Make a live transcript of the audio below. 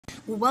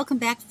Well, welcome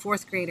back,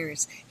 fourth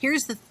graders.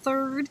 Here's the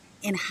third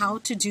in how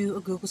to do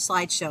a Google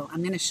slideshow.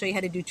 I'm going to show you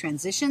how to do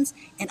transitions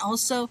and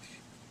also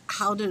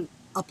how to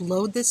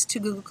upload this to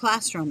Google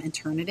Classroom and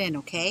turn it in,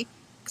 okay?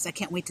 Because I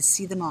can't wait to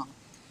see them all.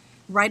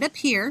 Right up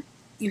here,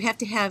 you have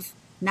to have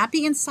not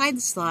be inside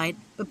the slide,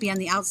 but be on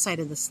the outside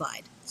of the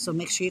slide. So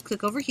make sure you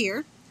click over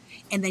here,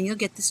 and then you'll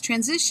get this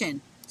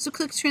transition. So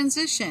click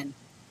transition,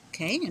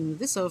 okay, and move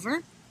this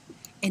over.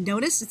 And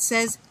notice it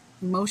says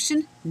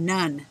motion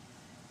none.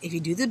 If you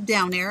do the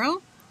down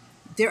arrow,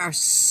 there are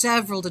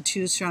several to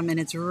choose from, and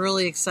it's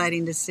really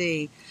exciting to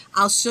see.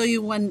 I'll show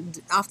you one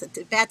off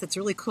the bat that's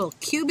really cool.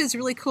 Cube is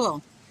really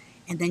cool.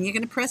 And then you're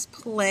going to press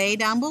play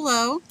down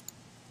below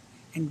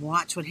and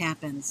watch what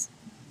happens.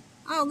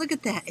 Oh, look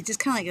at that. It just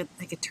kind of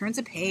like it turns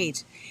a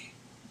page.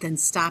 Then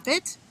stop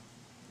it,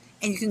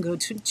 and you can go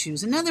to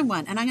choose another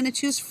one. And I'm going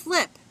to choose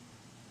flip.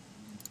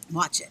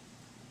 Watch it.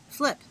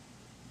 Flip.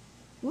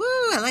 Woo,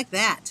 I like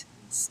that.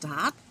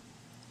 Stop.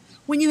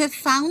 When you have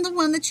found the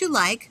one that you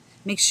like,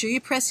 make sure you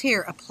press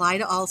here, apply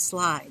to all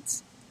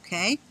slides.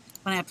 Okay?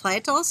 When I apply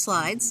it to all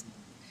slides,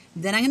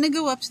 then I'm going to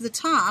go up to the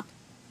top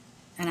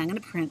and I'm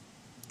going to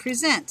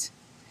present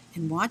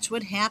and watch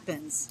what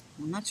happens.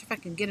 I'm not sure if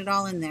I can get it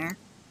all in there.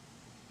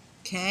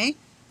 Okay?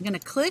 I'm going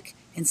to click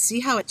and see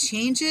how it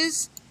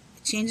changes.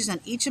 It changes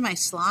on each of my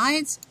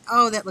slides.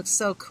 Oh, that looks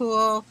so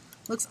cool.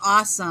 Looks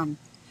awesome.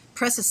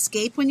 Press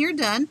escape when you're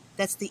done.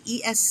 That's the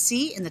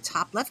ESC in the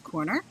top left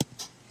corner.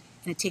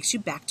 And it takes you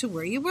back to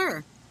where you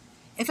were.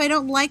 If I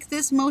don't like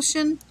this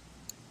motion,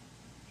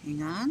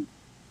 hang on.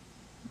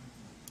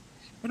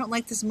 If I don't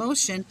like this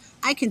motion,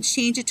 I can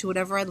change it to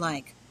whatever I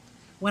like.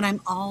 When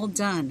I'm all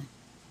done,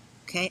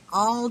 okay,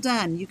 all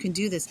done, you can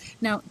do this.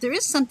 Now, there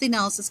is something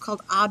else. It's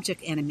called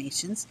object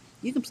animations.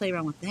 You can play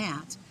around with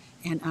that,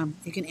 and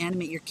you can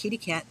animate your kitty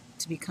cat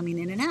to be coming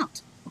in and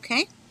out,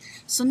 okay?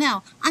 So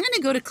now, I'm going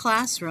to go to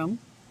Classroom,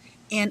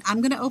 and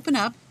I'm going to open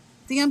up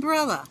the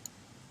umbrella.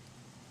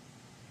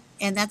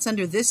 And that's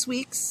under this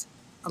week's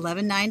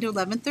 11/9 to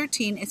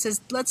 11/13. It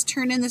says, let's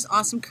turn in this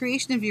awesome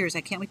creation of yours.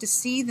 I can't wait to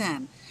see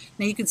them.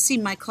 Now you can see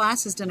my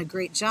class has done a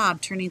great job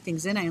turning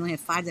things in. I only have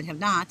 5 that have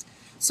not.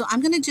 So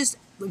I'm going to just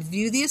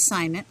view the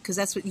assignment, because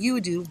that's what you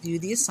would do, view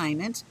the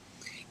assignment.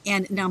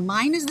 And now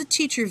mine is the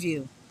teacher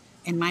view,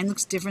 and mine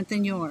looks different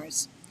than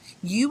yours.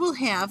 You will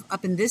have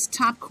up in this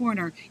top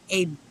corner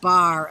a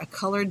bar, a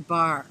colored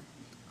bar,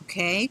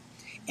 okay?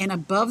 And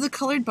above the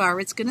colored bar,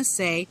 it's going to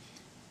say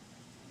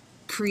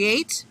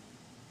create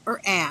or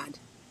add.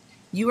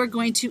 You are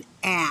going to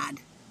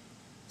add.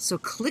 So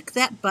click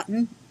that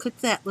button, click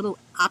that little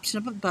option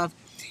up above,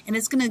 and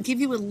it's going to give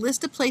you a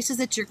list of places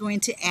that you're going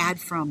to add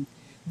from.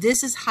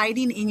 This is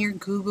hiding in your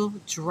Google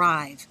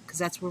Drive, because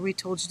that's where we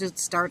told you to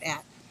start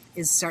at,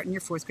 is start in your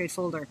 4th grade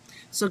folder.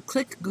 So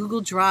click Google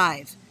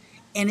Drive,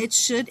 and it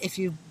should, if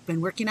you've been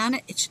working on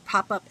it, it should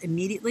pop up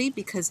immediately,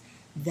 because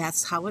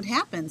that's how it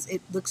happens.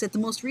 It looks at the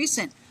most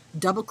recent.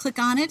 Double click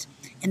on it,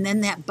 and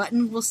then that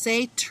button will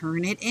say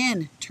turn it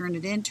in, turn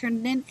it in,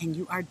 turn it in, and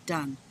you are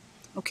done.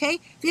 Okay?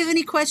 If you have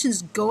any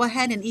questions, go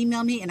ahead and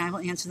email me and I will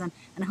answer them.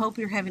 And I hope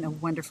you're having a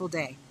wonderful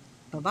day.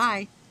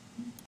 Bye-bye.